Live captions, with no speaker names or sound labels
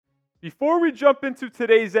Before we jump into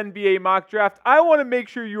today's NBA mock draft, I want to make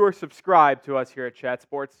sure you are subscribed to us here at Chat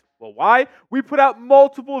Sports. Well, why? We put out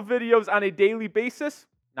multiple videos on a daily basis,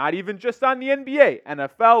 not even just on the NBA,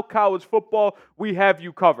 NFL, college football, we have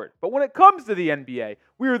you covered. But when it comes to the NBA,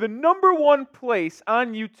 we are the number one place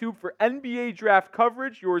on YouTube for NBA draft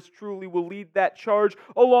coverage. Yours truly will lead that charge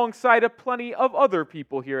alongside of plenty of other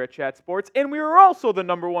people here at Chat Sports. And we are also the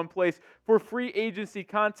number one place for free agency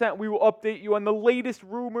content. We will update you on the latest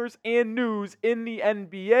rumors and news in the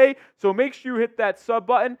NBA. So make sure you hit that sub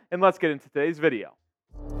button and let's get into today's video.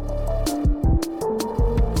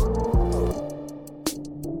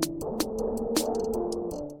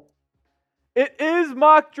 It is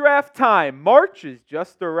mock draft time. March is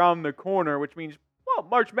just around the corner, which means, well,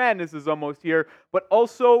 March Madness is almost here, but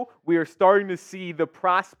also we are starting to see the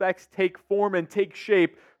prospects take form and take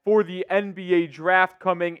shape for the NBA draft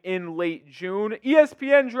coming in late June.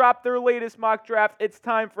 ESPN dropped their latest mock draft. It's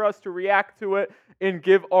time for us to react to it and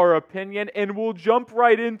give our opinion, and we'll jump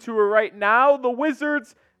right into it right now. The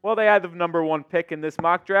Wizards, well, they had the number one pick in this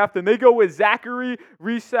mock draft, and they go with Zachary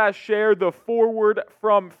Rissacher, the forward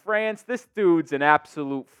from France. This dude's an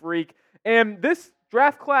absolute freak, and this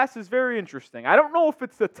draft class is very interesting. I don't know if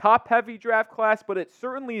it's the top-heavy draft class, but it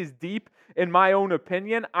certainly is deep, in my own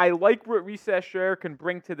opinion. I like what Rissacher can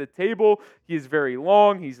bring to the table. He's very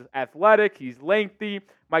long, he's athletic, he's lengthy.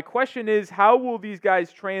 My question is, how will these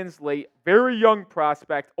guys translate? Very young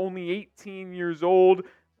prospect, only 18 years old.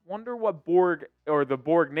 Wonder what the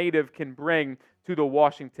Borg native can bring to the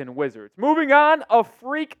Washington Wizards. Moving on, a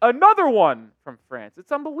freak, another one from France.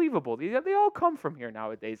 It's unbelievable. They all come from here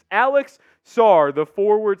nowadays. Alex Sarr, the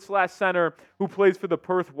forward/center who plays for the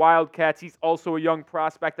Perth Wildcats. He's also a young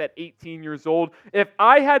prospect at 18 years old. If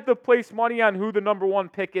I had to place money on who the number one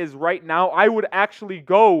pick is right now, I would actually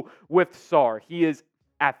go with Sarr. He is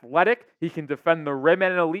athletic. He can defend the rim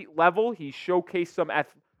at an elite level. He showcased some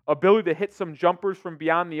ability to hit some jumpers from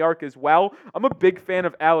beyond the arc as well. I'm a big fan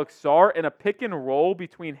of Alex Sarr, and a pick and roll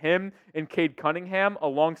between him and Cade Cunningham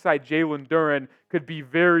alongside Jalen Duren could be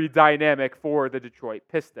very dynamic for the Detroit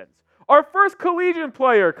Pistons. Our first collegiate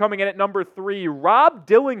player coming in at number 3, Rob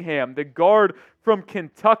Dillingham, the guard from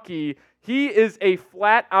Kentucky. He is a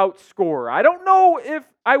flat-out scorer. I don't know if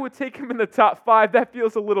I would take him in the top 5. That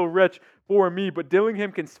feels a little rich for me, but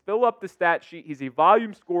Dillingham can fill up the stat sheet. He's a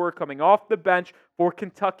volume scorer coming off the bench for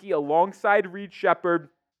Kentucky alongside Reed Sheppard.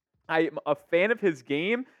 I am a fan of his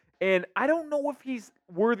game, and I don't know if he's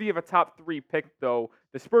worthy of a top 3 pick, though.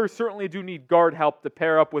 The Spurs certainly do need guard help to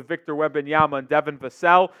pair up with Victor Wembanyama and Devin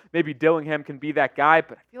Vassell. Maybe Dillingham can be that guy,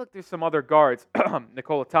 but I feel like there's some other guards,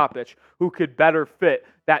 Nikola Topic, who could better fit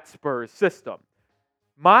that Spurs system.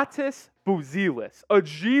 Matas Buzelis, a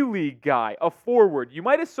G League guy, a forward. You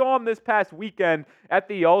might have saw him this past weekend at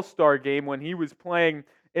the All-Star game when he was playing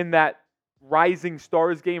in that Rising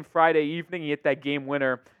Stars game Friday evening. He hit that game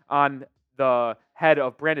winner on the head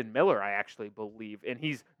of Brandon Miller, I actually believe. And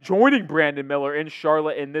he's joining Brandon Miller in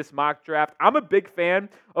Charlotte in this mock draft. I'm a big fan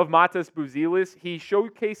of Matas Buzelis. He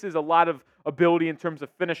showcases a lot of ability in terms of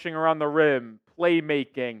finishing around the rim,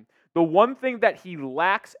 playmaking. The one thing that he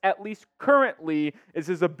lacks, at least currently, is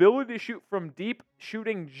his ability to shoot from deep,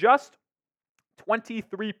 shooting just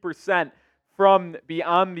 23% from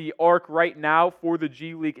beyond the arc right now for the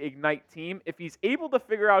G League Ignite team. If he's able to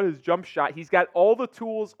figure out his jump shot, he's got all the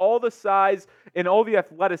tools, all the size, and all the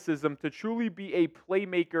athleticism to truly be a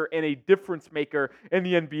playmaker and a difference maker in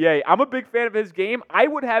the NBA. I'm a big fan of his game. I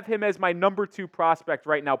would have him as my number 2 prospect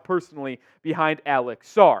right now, personally, behind Alex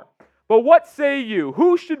Sarr. But what say you?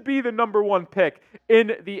 Who should be the number 1 pick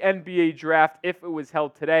in the NBA draft if it was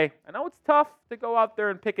held today? I know it's tough to go out there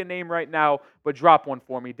and pick a name right now, but drop one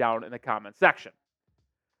for me down in the comment section.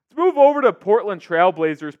 Let's move over to Portland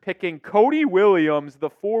Trailblazers picking Cody Williams, the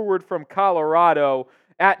forward from Colorado,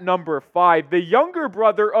 at number 5. The younger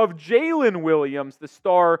brother of Jalen Williams, the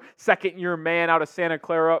star second-year man out of Santa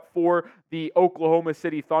Clara for the Oklahoma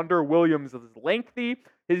City Thunder. Williams is lengthy.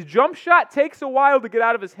 His jump shot takes a while to get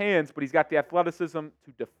out of his hands, but he's got the athleticism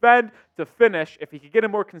to defend, to finish. If he could get a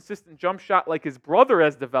more consistent jump shot like his brother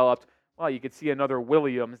has developed, well, you could see another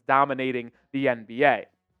Williams dominating the NBA.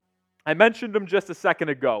 I mentioned him just a second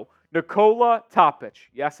ago. Nikola Topic.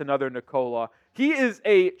 Yes, another Nikola. He is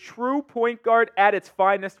a true point guard at its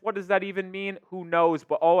finest. What does that even mean? Who knows?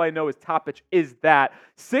 But all I know is Topic is that.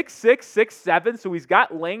 6'6", 6'7", so he's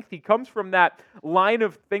got length. He comes from that line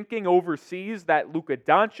of thinking overseas that Luka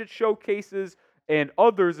Doncic showcases and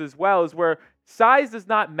others as well, is where size does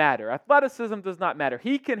not matter. Athleticism does not matter.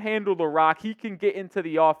 He can handle the rock. He can get into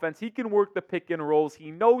the offense. He can work the pick and rolls.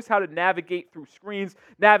 He knows how to navigate through screens,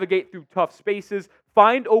 navigate through tough spaces,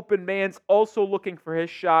 Find open man's also looking for his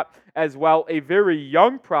shot as well. A very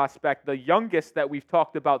young prospect, the youngest that we've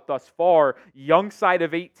talked about thus far, young side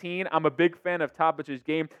of 18. I'm a big fan of Topic's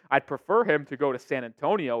game. I'd prefer him to go to San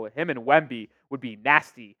Antonio. Him and Wemby would be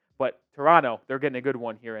nasty. But Toronto, they're getting a good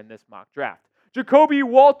one here in this mock draft. Jacoby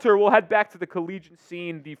Walter will head back to the collegiate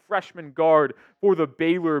scene, the freshman guard for the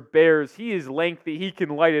Baylor Bears. He is lengthy. He can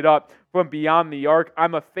light it up from beyond the arc.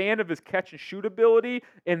 I'm a fan of his catch and shoot ability,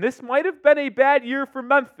 and this might have been a bad year for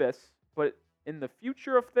Memphis, but in the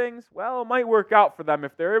future of things, well, it might work out for them.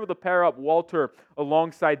 If they're able to pair up Walter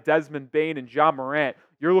alongside Desmond Bane and John Morant,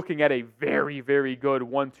 you're looking at a very, very good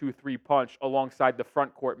 1-2-3 punch alongside the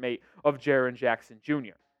front court mate of Jaren Jackson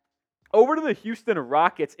Jr. Over to the Houston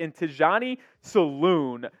Rockets and Tijani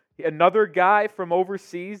Saloon, another guy from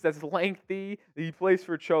overseas that's lengthy. He plays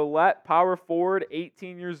for Cholet, power forward,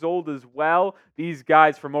 18 years old as well. These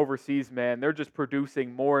guys from overseas, man, they're just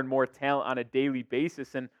producing more and more talent on a daily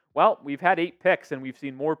basis. And, well, we've had 8 picks, and we've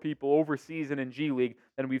seen more people overseas and in G League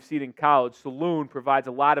than we've seen in college. Saloon provides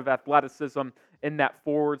a lot of athleticism in that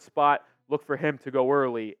forward spot. Look for him to go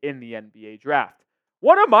early in the NBA draft.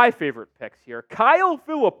 One of my favorite picks here, Kyle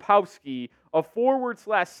Filipowski, a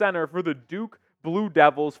forward/center for the Duke Blue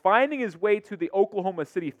Devils, finding his way to the Oklahoma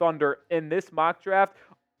City Thunder in this mock draft.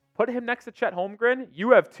 Put him next to Chet Holmgren. You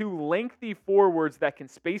have 2 lengthy forwards that can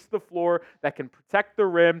space the floor, that can protect the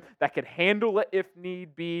rim, that can handle it if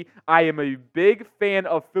need be. I am a big fan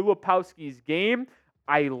of Filipowski's game.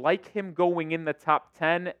 I like him going in the top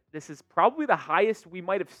 10. This is probably the highest we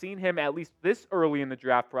might have seen him, at least this early in the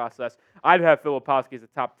draft process. I'd have Filipowski as a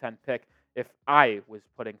top 10 pick if I was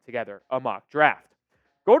putting together a mock draft.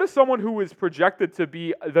 Go to someone who was projected to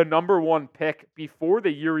be the number 1 pick before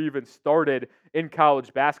the year even started in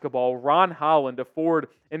college basketball, Ron Holland, a forward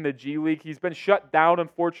in the G League. He's been shut down,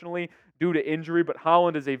 unfortunately, due to injury, but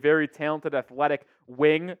Holland is a very talented, athletic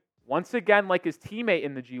wing. Once again, like his teammate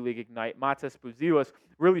in the G League Ignite, Matas Buzelis,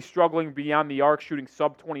 really struggling beyond the arc, shooting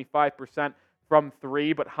sub 25% from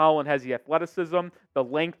 3, but Holland has the athleticism, the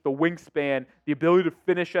length, the wingspan, the ability to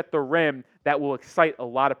finish at the rim that will excite a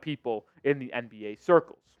lot of people in the NBA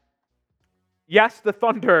circles. Yes, the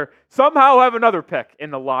Thunder somehow have another pick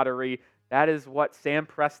in the lottery. That is what Sam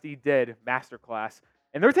Presti did, masterclass.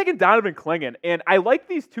 And they're taking Donovan Clingan. And I like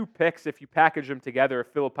these 2 picks if you package them together,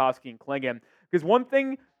 Filipowski and Clingan, because one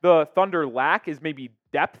thing the Thunder lack is maybe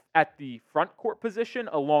depth at the front court position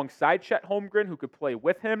alongside Chet Holmgren, who could play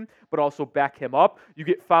with him, but also back him up. You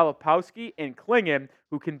get Filipowski and Clingan,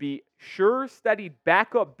 who can be sure, steady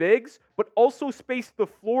backup bigs, but also space the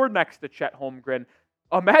floor next to Chet Holmgren.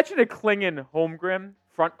 Imagine a Clingan Holmgren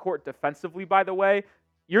front court defensively, by the way.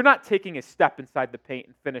 You're not taking a step inside the paint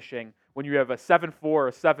and finishing when you have a 7'4"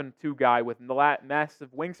 or 7'2" guy with massive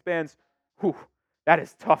wingspans. Whew, that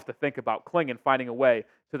is tough to think about. Clingan finding a way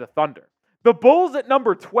to the Thunder. The Bulls at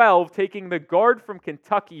number 12, taking the guard from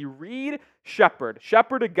Kentucky, Reed Sheppard.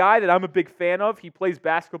 Sheppard, a guy that I'm a big fan of. He plays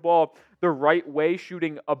basketball the right way,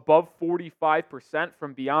 shooting above 45%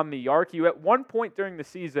 from beyond the arc. He, at one point during the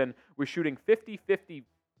season, was shooting 50-50-90.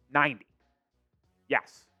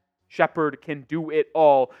 Yes, Sheppard can do it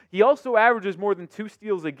all. He also averages more than 2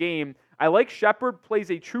 steals a game. I like Sheppard, plays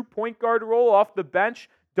a true point guard role off the bench.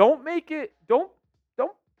 Don't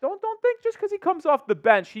think just because he comes off the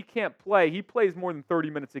bench he can't play. He plays more than 30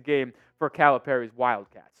 minutes a game for Calipari's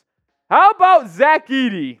Wildcats. How about Zach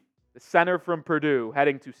Edey, the center from Purdue,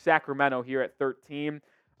 heading to Sacramento here at 13?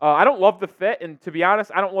 I don't love the fit, and to be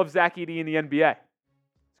honest, I don't love Zach Edey in the NBA.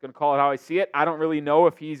 Just going to call it how I see it. I don't really know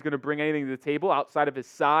if he's going to bring anything to the table outside of his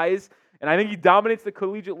size, and I think he dominates the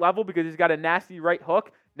collegiate level because he's got a nasty right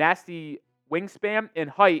hook, nasty wingspan, and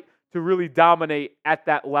height to really dominate at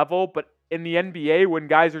that level, but in the NBA, when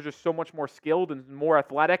guys are just so much more skilled and more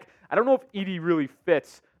athletic, I don't know if Edey really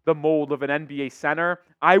fits the mold of an NBA center.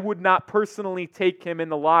 I would not personally take him in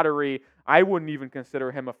the lottery. I wouldn't even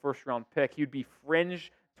consider him a first-round pick. He'd be fringe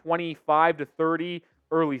 25 to 30,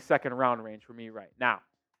 early second-round range for me right now.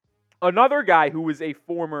 Another guy who was a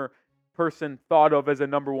former person thought of as a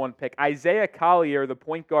number 1 pick, Isaiah Collier, the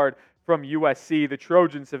point guard from USC. The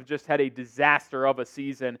Trojans have just had a disaster of a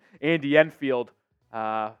season. Andy Enfield,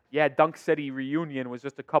 Dunk City reunion was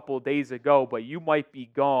just a couple of days ago, but you might be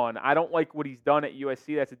gone. I don't like what he's done at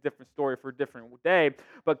USC. That's a different story for a different day.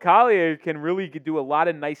 But Collier can really do a lot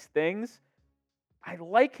of nice things. I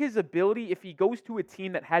like his ability if he goes to a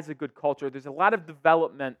team that has a good culture. There's a lot of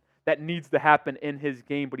development that needs to happen in his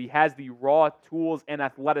game, but he has the raw tools and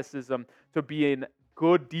athleticism to be a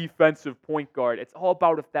good defensive point guard. It's all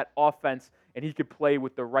about if that offense and he could play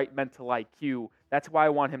with the right mental IQ. That's why I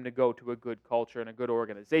want him to go to a good culture and a good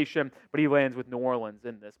organization, but he lands with New Orleans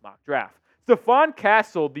in this mock draft. Stephon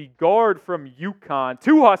Castle, the guard from UConn,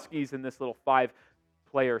 2 Huskies in this little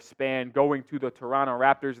 5-player span going to the Toronto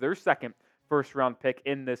Raptors, their second first-round pick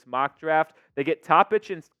in this mock draft. They get Topic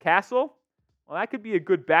and Castle. Well, that could be a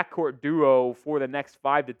good backcourt duo for the next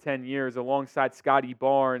 5 to 10 years alongside Scotty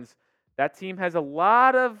Barnes. That team has a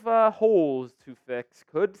lot of holes to fix.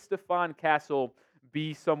 Could Stephon Castle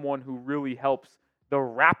be someone who really helps the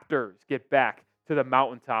Raptors get back to the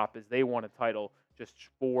mountaintop as they won a title just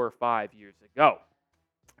 4 or 5 years ago?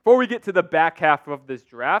 Before we get to the back half of this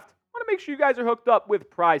draft, I want to make sure you guys are hooked up with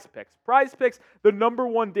Prize Picks. Prize Picks, the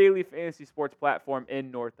 #1 daily fantasy sports platform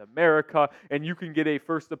in North America, and you can get a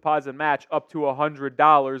first deposit match up to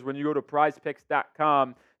 $100 when you go to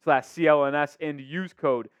prizepicks.com/CLNS and use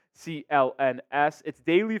code CLNS. It's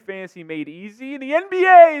daily fantasy made easy, and the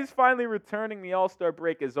NBA is finally returning. The All-Star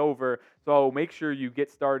break is over, so make sure you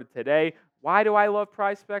get started today. Why do I love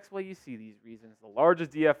Prize Picks? Well, you see these reasons. The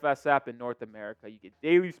largest DFS app in North America. You get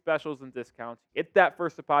daily specials and discounts. You get that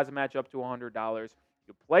first deposit match up to $100.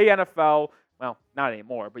 You can play NFL. Well, not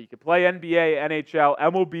anymore, but you can play NBA, NHL,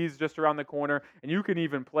 MLB's just around the corner, and you can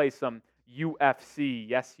even play some UFC.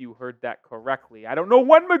 Yes, you heard that correctly. I don't know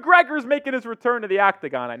when McGregor's making his return to the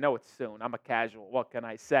octagon. I know it's soon. I'm a casual. What can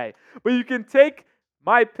I say? But you can take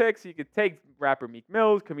my picks. You can take rapper Meek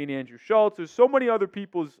Mills, comedian Andrew Schultz. There's so many other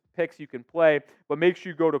people's picks you can play. But make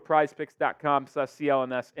sure you go to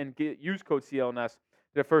prizepicks.com/CLNS and use code CLNS.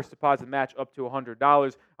 The first deposit match up to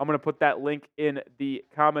 $100. I'm going to put that link in the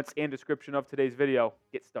comments and description of today's video.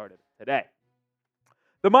 Get started today.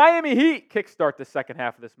 The Miami Heat kickstart the second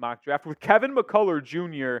half of this mock draft with Kevin McCullough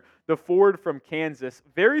Jr., the forward from Kansas.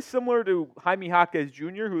 Very similar to Jaime Jaquez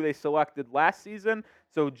Jr., who they selected last season.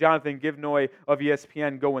 So Jonathan Givony of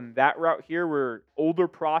ESPN going that route here. We're older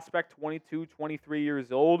prospect, 22, 23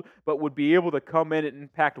 years old, but would be able to come in and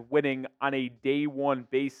impact winning on a day one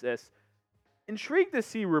basis. Intrigued to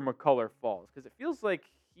see where McCullough falls, because it feels like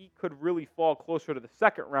he could really fall closer to the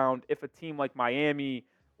second round if a team like Miami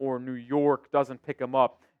or New York doesn't pick him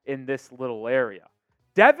up in this little area.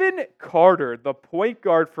 Devin Carter, the point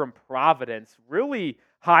guard from Providence, really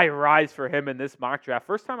high rise for him in this mock draft.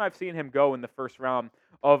 First time I've seen him go in the first round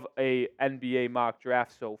of a NBA mock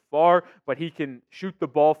draft so far, but he can shoot the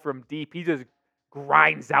ball from deep. He just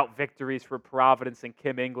grinds out victories for Providence and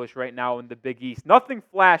Kim English right now in the Big East. Nothing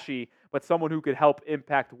flashy, but someone who could help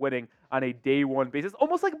impact winning on a day one basis.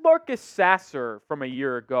 Almost like Marcus Sasser from a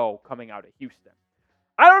year ago coming out of Houston.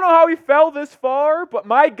 I don't know how he fell this far, but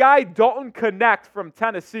my guy Dalton Knecht from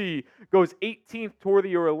Tennessee goes 18th toward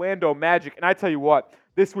the Orlando Magic. And I tell you what,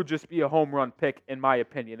 this would just be a home run pick in my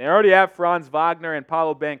opinion. They already have Franz Wagner and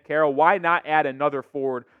Paolo Banchero. Why not add another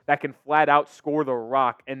forward that can flat out score the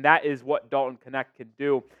rock? And that is what Dalton Knecht can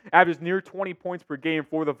do. Averages near 20 points per game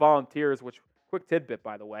for the Volunteers, which, quick tidbit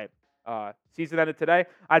by the way, season ended today.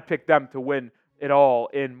 I'd pick them to win it all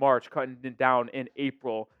in March, cutting it down in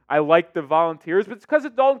April. I like the Volunteers, but it's because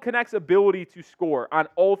of Dalton Knecht's ability to score on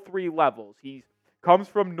all 3 levels. He comes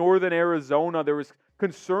from Northern Arizona. There was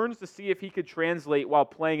concerns to see if he could translate while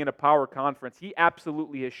playing in a power conference. He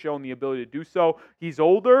absolutely has shown the ability to do so. He's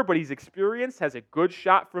older, but he's experienced, has a good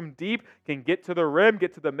shot from deep, can get to the rim,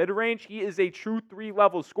 get to the mid-range. He is a true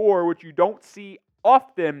 3-level scorer, which you don't see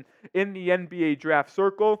often in the NBA draft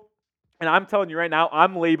circle. And I'm telling you right now,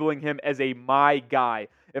 I'm labeling him as a my guy.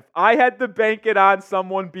 If I had to bank it on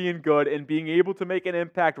someone being good and being able to make an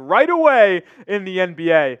impact right away in the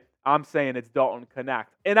NBA, I'm saying it's Dalton Knecht.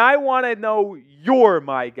 And I want to know you're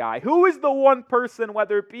my guy. Who is the one person,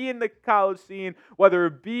 whether it be in the college scene, whether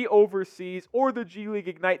it be overseas or the G League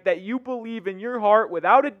Ignite, that you believe in your heart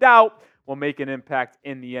without a doubt will make an impact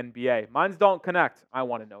in the NBA? Mine's Dalton Knecht. I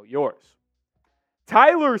want to know yours.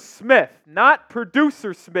 Tyler Smith, not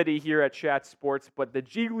producer Smitty here at Chat Sports, but the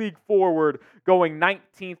G League forward going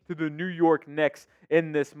 19th to the New York Knicks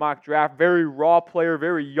in this mock draft. Very raw player,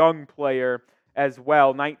 very young player as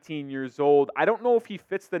well, 19 years old. I don't know if he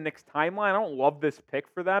fits the Knicks timeline. I don't love this pick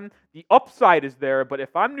for them. The upside is there, but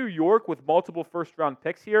if I'm New York with multiple first-round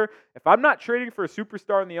picks here, if I'm not trading for a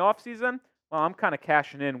superstar in the offseason, well, I'm kind of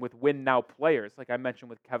cashing in with win-now players, like I mentioned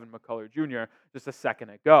with Kevin McCullough Jr. just a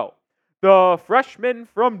second ago. The freshman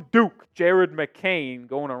from Duke, Jared McCain,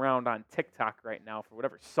 going around on TikTok right now for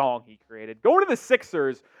whatever song he created. Going to the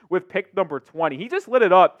Sixers with pick number 20. He just lit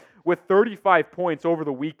it up with 35 points over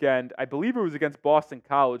the weekend. I believe it was against Boston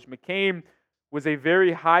College. McCain was a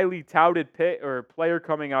very highly touted player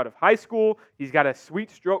coming out of high school. He's got a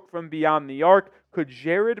sweet stroke from beyond the arc. Could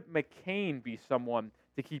Jared McCain be someone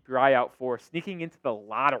to keep your eye out for, sneaking into the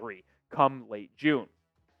lottery come late June?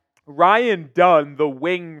 Ryan Dunn, the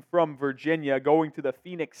wing from Virginia, going to the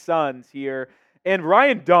Phoenix Suns here. And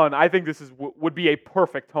Ryan Dunn, I think this would be a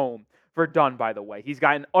perfect home for Dunn, by the way. He's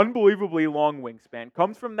got an unbelievably long wingspan,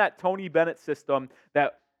 comes from that Tony Bennett system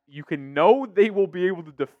that you can know they will be able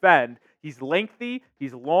to defend. He's lengthy,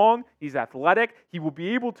 he's long, he's athletic. He will be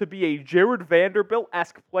able to be a Jared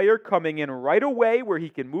Vanderbilt-esque player coming in right away where he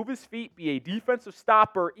can move his feet, be a defensive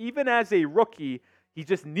stopper, even as a rookie. He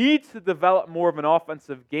just needs to develop more of an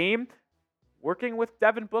offensive game. Working with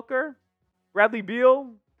Devin Booker, Bradley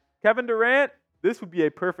Beal, Kevin Durant, this would be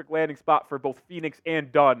a perfect landing spot for both Phoenix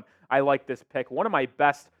and Dunn. I like this pick. One of my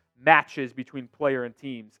best matches between player and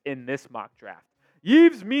teams in this mock draft.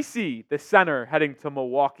 Yves Missi, the center, heading to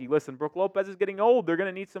Milwaukee. Listen, Brook Lopez is getting old. They're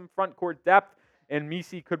going to need some front court depth, and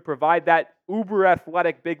Missi could provide that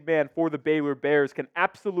uber-athletic big man for the Baylor Bears. Can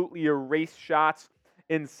absolutely erase shots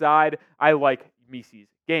inside. I like Missi's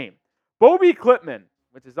game. Bobby Klitman,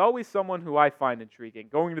 which is always someone who I find intriguing,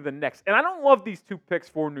 going to the Knicks. And I don't love these two picks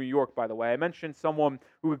for New York, by the way. I mentioned someone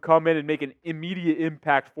who would come in and make an immediate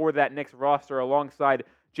impact for that Knicks roster alongside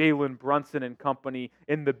Jalen Brunson and company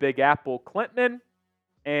in the Big Apple. Klitman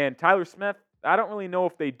and Tyler Smith, I don't really know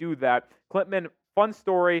if they do that. Klitman, fun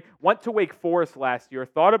story, went to Wake Forest last year,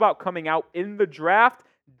 thought about coming out in the draft,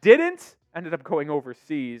 didn't, ended up going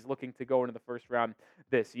overseas, looking to go into the first round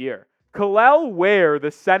this year. Kel'el Ware,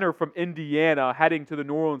 the center from Indiana, heading to the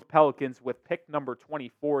New Orleans Pelicans with pick number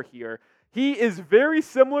 24 here. He is very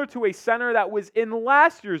similar to a center that was in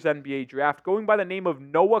last year's NBA draft, going by the name of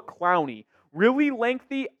Noah Clowney. Really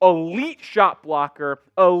lengthy, elite shot blocker,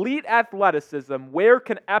 elite athleticism. Ware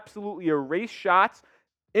can absolutely erase shots.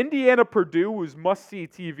 Indiana-Purdue was must-see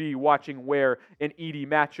TV watching Ware and Edey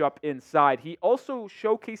match up inside. He also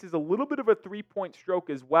showcases a little bit of a three-point stroke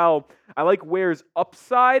as well. I like Ware's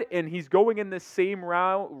upside, and he's going in the same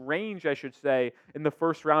range, I should say, in the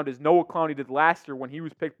first round as Noah Clowney did last year when he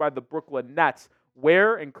was picked by the Brooklyn Nets.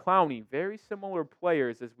 Ware and Clowney, very similar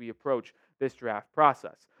players as we approach this draft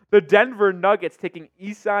process. The Denver Nuggets taking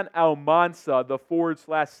Ihsan Almansa, the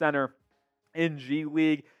forward/center in G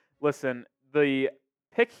League. Listen, the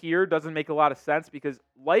pick here doesn't make a lot of sense because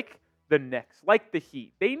like the Knicks, like the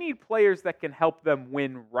Heat, they need players that can help them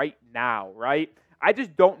win right now, right? I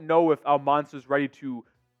just don't know if Almansa is ready to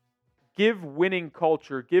give winning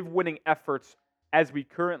culture, give winning efforts as we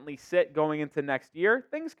currently sit going into next year.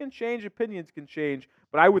 Things can change, opinions can change,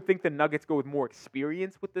 but I would think the Nuggets go with more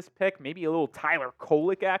experience with this pick, maybe a little Tyler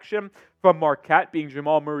Kolek action from Marquette being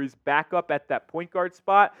Jamal Murray's backup at that point guard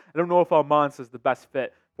spot. I don't know if Almansa is the best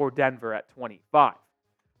fit for Denver at 25.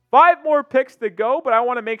 5 more picks to go, but I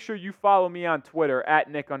want to make sure you follow me on Twitter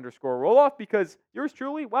at Nick_Roloff because yours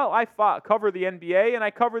truly, well, I cover the NBA and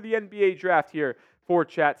I cover the NBA draft here for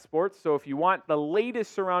Chat Sports. So if you want the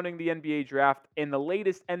latest surrounding the NBA draft and the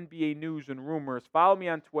latest NBA news and rumors, follow me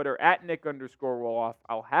on Twitter at Nick_Roloff.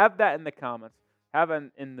 I'll have that in the comments, have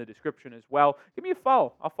it in the description as well. Give me a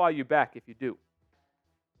follow. I'll follow you back if you do.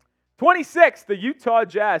 26, the Utah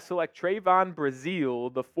Jazz select Trayvon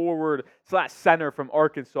Brazile, the forward/center from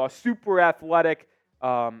Arkansas. Super athletic.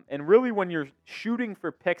 And really when you're shooting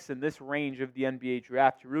for picks in this range of the NBA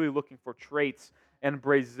draft, you're really looking for traits. And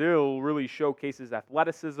Brazile really showcases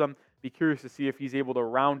athleticism. Be curious to see if he's able to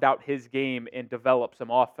round out his game and develop some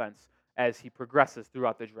offense as he progresses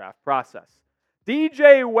throughout the draft process.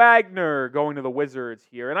 DJ Wagner going to the Wizards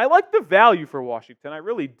here. And I like the value for Washington. I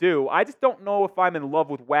really do. I just don't know if I'm in love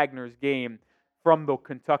with Wagner's game from the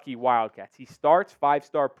Kentucky Wildcats. He starts,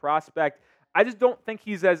 5-star prospect. I just don't think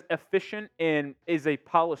he's as efficient and is a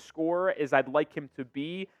polished scorer as I'd like him to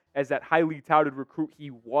be, as that highly touted recruit he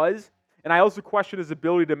was. And I also question his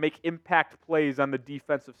ability to make impact plays on the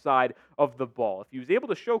defensive side of the ball. If he was able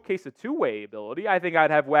to showcase a two-way ability, I think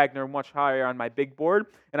I'd have Wagner much higher on my big board,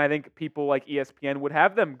 and I think people like ESPN would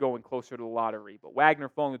have them going closer to the lottery. But Wagner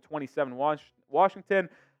falling to 27 Washington,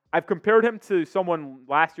 I've compared him to someone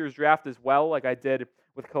last year's draft as well, like I did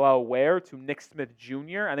with Kel'el Ware, to Nick Smith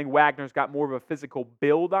Jr. I think Wagner's got more of a physical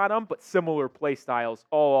build on him, but similar play styles,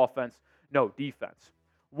 all offense, no defense.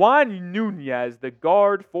 Juan Nunez, the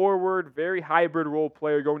guard forward, very hybrid role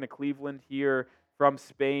player going to Cleveland here from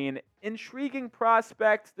Spain. Intriguing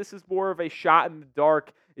prospect. This is more of a shot in the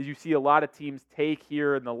dark as you see a lot of teams take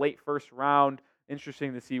here in the late first round.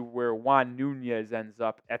 Interesting to see where Juan Nunez ends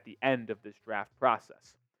up at the end of this draft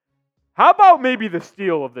process. How about maybe the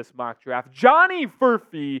steal of this mock draft? Johnny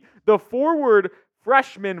Furphy, the forward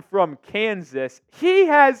freshman from Kansas. He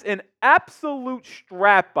has an absolute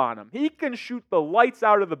strap on him. He can shoot the lights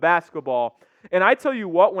out of the basketball. And I tell you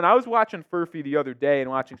what, when I was watching Furphy the other day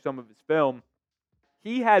and watching some of his film,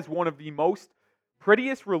 he has one of the most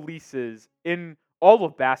prettiest releases in all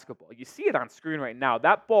of basketball. You see it on screen right now.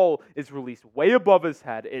 That ball is released way above his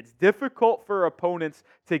head. It's difficult for opponents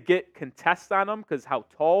to get contests on him because how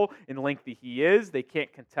tall and lengthy he is. They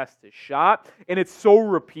can't contest his shot. And it's so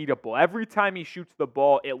repeatable. Every time he shoots the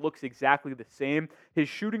ball, it looks exactly the same. His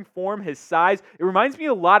shooting form, his size, it reminds me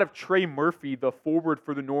a lot of Trey Murphy, the forward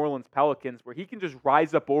for the New Orleans Pelicans, where he can just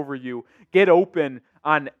rise up over you, get open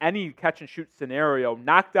on any catch and shoot scenario,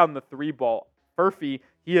 knock down the three ball. Murphy,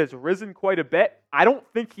 he has risen quite a bit. I don't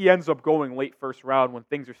think he ends up going late first round when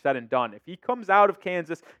things are said and done. If he comes out of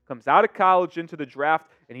Kansas, comes out of college into the draft,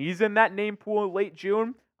 and he's in that name pool in late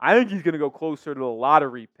June, I think he's going to go closer to the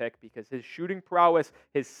lottery pick because his shooting prowess,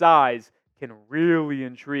 his size, can really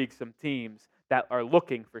intrigue some teams that are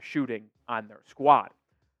looking for shooting on their squad.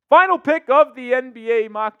 Final pick of the NBA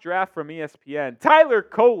mock draft from ESPN. Tyler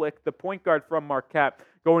Kolek, the point guard from Marquette,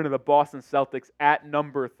 going to the Boston Celtics at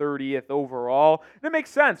number 30th overall. And it makes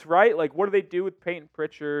sense, right? Like, what do they do with Peyton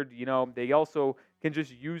Pritchard? You know, they also can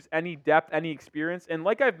just use any depth, any experience. And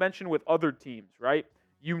like I've mentioned with other teams, right?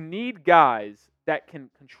 You need guys that can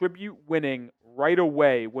contribute winning right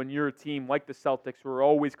away when you're a team like the Celtics who are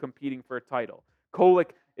always competing for a title. Kolek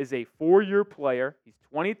is a 4-year player. He's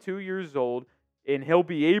 22 years old. And he'll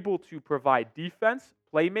be able to provide defense,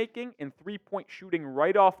 playmaking, and three-point shooting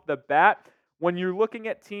right off the bat. When you're looking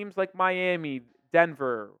at teams like Miami,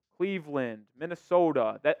 Denver, Cleveland,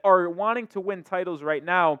 Minnesota that are wanting to win titles right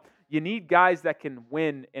now, you need guys that can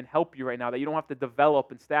win and help you right now, that you don't have to develop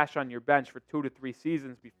and stash on your bench for 2 to 3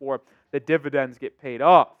 seasons before the dividends get paid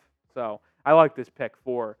off. So I like this pick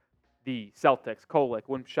for the Celtics. Kolek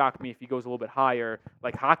wouldn't shock me if he goes a little bit higher,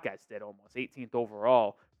 like Hawkeyes did almost, 18th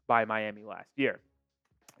overall by Miami last year.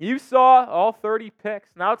 You saw all 30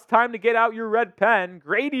 picks. Now it's time to get out your red pen.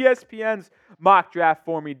 Grade ESPN's mock draft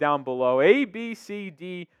for me down below. A, B, C,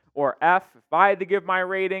 D, or F. If I had to give my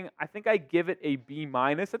rating, I think I'd give it a B-.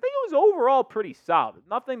 I think it was overall pretty solid.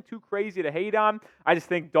 Nothing too crazy to hate on. I just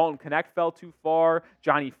think Dalton Connect fell too far.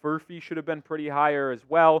 Johnny Furphy should have been pretty higher as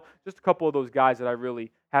well. Just a couple of those guys that I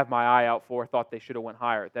really have my eye out for. Thought they should have went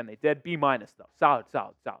higher than they did. B- though. Solid.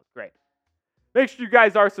 Great. Make sure you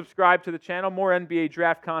guys are subscribed to the channel. More NBA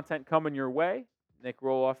draft content coming your way. Nick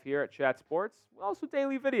Roloff here at Chat Sports. Also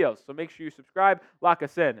daily videos. So make sure you subscribe, lock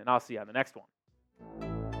us in, and I'll see you on the next one.